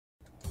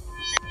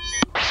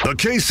The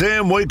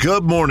KSAM Wake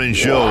Up Morning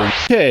Show.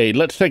 Okay,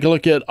 let's take a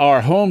look at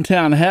our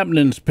hometown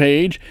happenings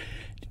page.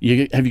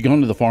 Have you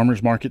gone to the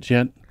farmers markets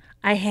yet?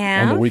 I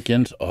have. On the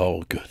weekends?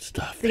 Oh, good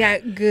stuff. They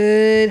got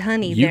good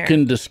honey there. You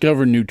can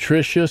discover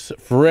nutritious,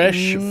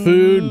 fresh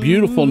food,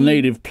 beautiful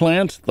native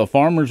plants, the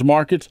farmers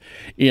markets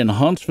in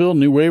Huntsville,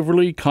 New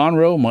Waverly,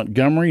 Conroe,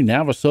 Montgomery,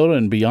 Navasota,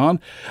 and beyond.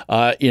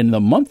 In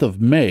the month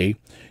of May,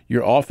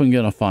 you're often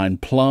going to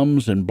find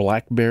plums and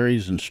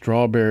blackberries and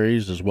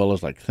strawberries, as well as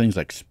things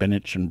like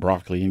spinach and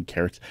broccoli and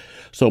carrots.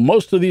 So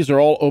most of these are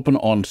all open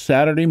on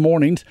Saturday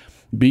mornings.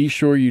 Be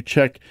sure you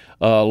check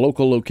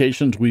local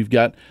locations. We've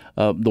got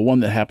the one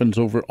that happens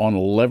over on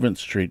 11th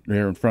Street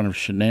there in front of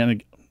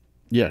Shenanigans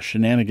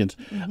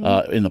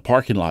in the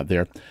parking lot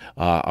there.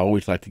 I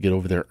always like to get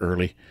over there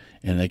early,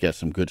 and they got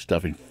some good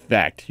stuff. In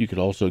fact, you could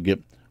also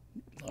get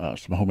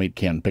some homemade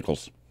canned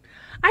pickles.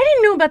 I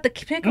didn't know about the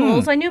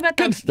pickles. I knew about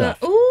good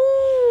stuff.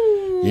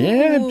 Ooh.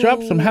 Yeah,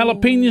 drop some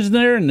jalapenos in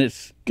there, and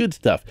it's good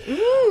stuff.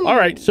 Ooh. All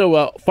right,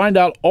 so find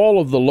out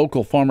all of the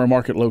local farmer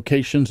market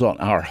locations on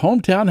our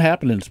Hometown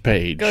Happenings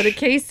page. Go to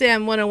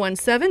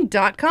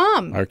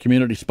KSAM1017.com. Our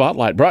community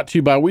spotlight brought to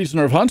you by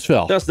Wiesner of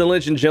Huntsville. Dustin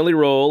Lynch and Jelly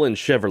Roll and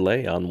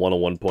Chevrolet on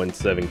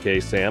 101.7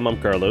 KSAM.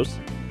 I'm Carlos.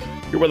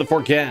 Your weather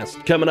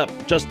forecast coming up.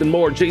 Justin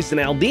Moore, Jason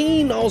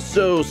Aldean,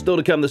 also still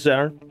to come this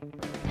hour.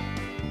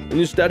 A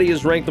new study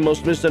has ranked the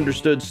most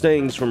misunderstood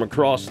sayings from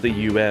across the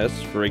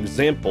U.S. For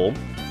example,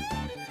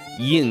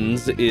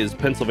 yins is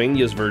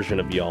Pennsylvania's version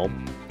of y'all,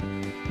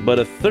 but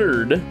a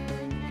third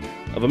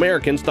of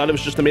Americans thought it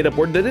was just a made-up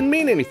word that didn't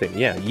mean anything.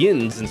 Yeah,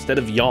 yins instead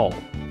of y'all.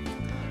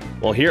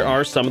 Well, here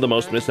are some of the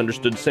most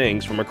misunderstood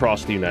sayings from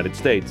across the United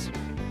States.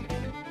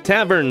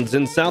 Taverns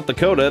in South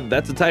Dakota,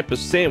 that's a type of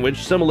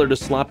sandwich similar to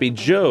Sloppy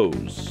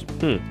Joe's.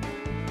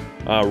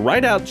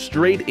 Right out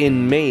straight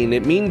in Maine,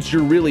 it means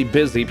you're really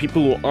busy.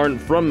 People who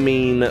aren't from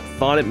Maine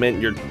thought it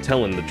meant you're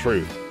telling the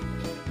truth.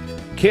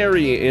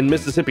 Carry in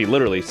Mississippi,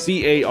 literally,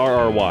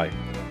 C-A-R-R-Y.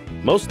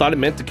 Most thought it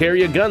meant to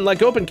carry a gun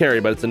like open carry,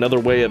 but it's another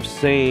way of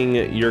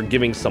saying you're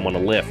giving someone a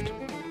lift.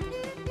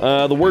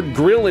 The word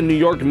grill in New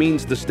York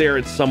means to stare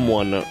at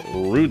someone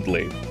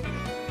rudely.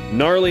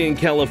 Gnarly in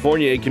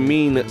California, it can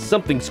mean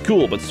something's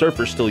cool, but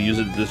surfers still use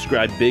it to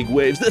describe big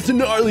waves. That's a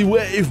gnarly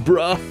wave,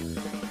 bruh.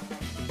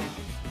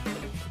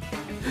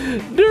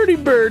 Dirty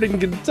bird in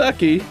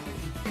Kentucky.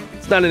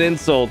 It's not an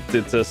insult,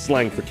 it's a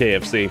slang for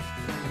KFC.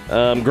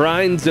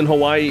 Grinds in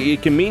Hawaii,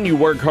 it can mean you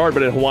work hard,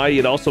 but in Hawaii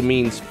it also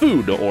means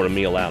food or a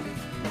meal out.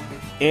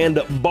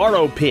 And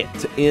borrow pit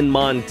in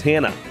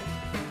Montana.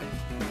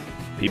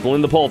 People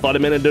in the poll thought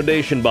it meant a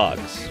donation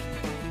box.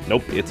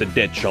 Nope, it's a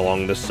ditch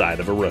along the side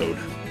of a road.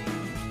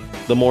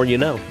 The more you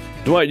know.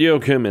 Dwight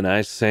Yoakam and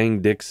I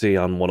sang Dixie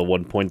on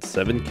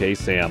 101.7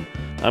 KSAM.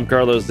 I'm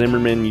Carlos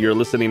Zimmerman. You're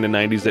listening to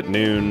 90s at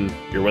noon.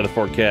 Your weather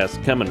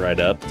forecast coming right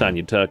up.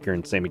 Tanya Tucker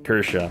and Sammy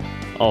Kershaw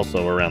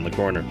also around the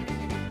corner.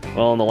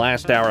 Well, in the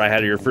last hour, I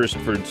had your first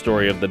food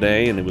story of the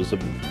day, and it was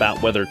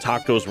about whether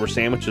tacos were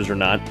sandwiches or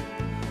not.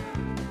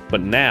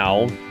 But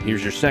now,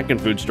 here's your second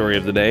food story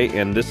of the day,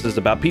 and this is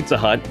about Pizza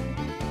Hut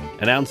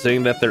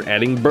announcing that they're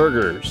adding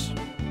burgers.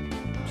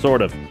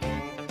 Sort of.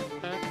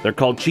 They're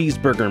called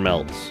cheeseburger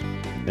melts,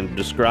 and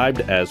described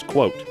as,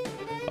 quote,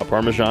 a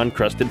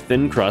Parmesan-crusted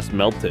thin crust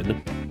melted,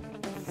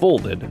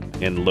 folded,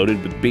 and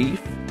loaded with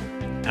beef,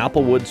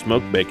 applewood,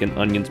 smoked bacon,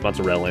 onions,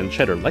 mozzarella, and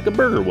cheddar, like a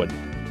burger would.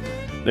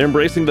 They're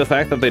embracing the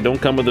fact that they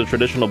don't come with a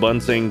traditional bun,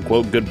 saying,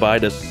 quote, goodbye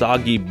to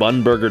soggy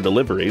bun burger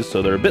deliveries,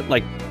 so they're a bit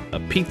like a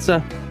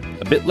pizza,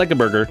 a bit like a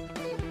burger,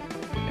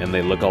 and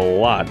they look a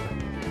lot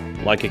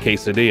like a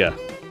quesadilla.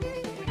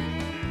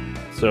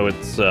 So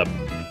it's a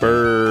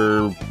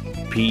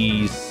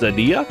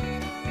burpisadilla?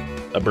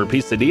 A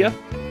burpisadilla?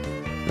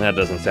 That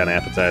doesn't sound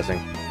appetizing.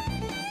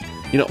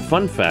 You know,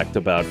 fun fact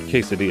about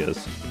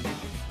quesadillas.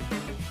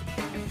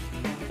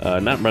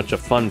 Not much a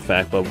fun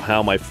fact, but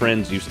how my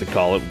friends used to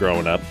call it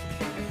growing up.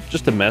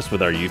 Just to mess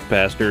with our youth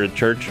pastor at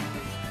church.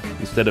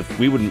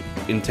 We would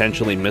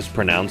intentionally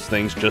mispronounce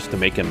things just to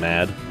make him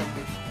mad.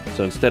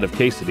 So instead of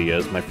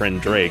quesadillas, my friend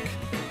Drake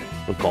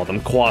would call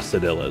them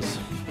quesadillas.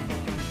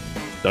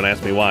 Don't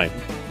ask me why.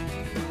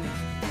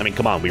 I mean,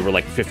 come on, we were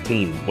like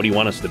 15. What do you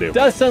want us to do?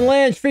 Dustin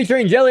Lynch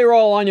featuring Jelly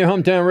Roll on your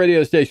hometown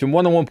radio station,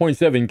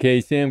 101.7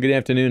 KSAM. Good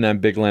afternoon, I'm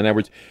Big Len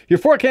Edwards. Your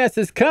forecast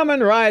is coming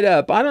right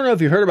up. I don't know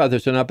if you heard about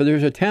this or not, but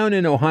there's a town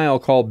in Ohio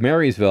called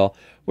Marysville,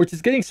 which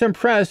is getting some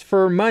press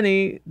for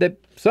money that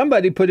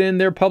somebody put in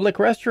their public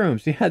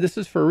restrooms. Yeah, this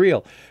is for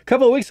real. A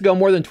couple of weeks ago,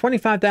 more than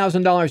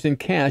 $25,000 in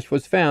cash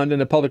was found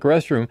in a public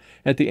restroom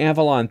at the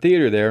Avalon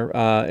Theater there.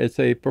 It's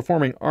a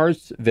performing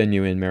arts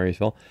venue in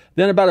Marysville.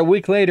 Then about a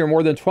week later,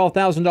 more than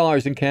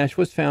 $12,000 in cash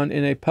was found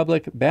in a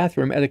public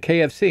bathroom at a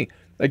KFC,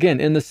 again,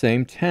 in the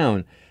same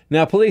town.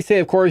 Now, police say,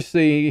 of course,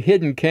 the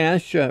hidden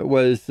cash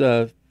was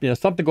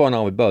something going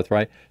on with both,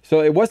 right?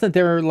 So it wasn't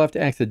there left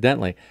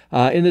accidentally.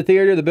 In the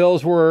theater, the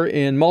bills were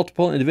in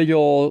multiple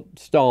individual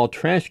stall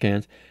trash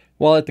cans,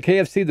 while at the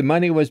KFC, the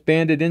money was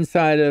banded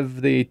inside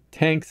of the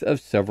tanks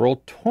of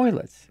several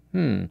toilets.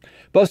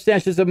 Both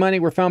stashes of money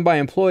were found by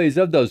employees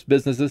of those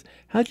businesses.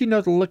 How'd you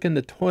know to look in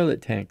the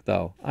toilet tank,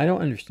 though? I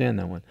don't understand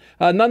that one.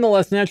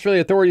 Nonetheless, naturally,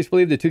 authorities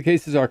believe the two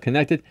cases are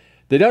connected.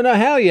 They don't know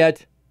how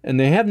yet, and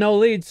they have no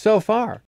leads so far.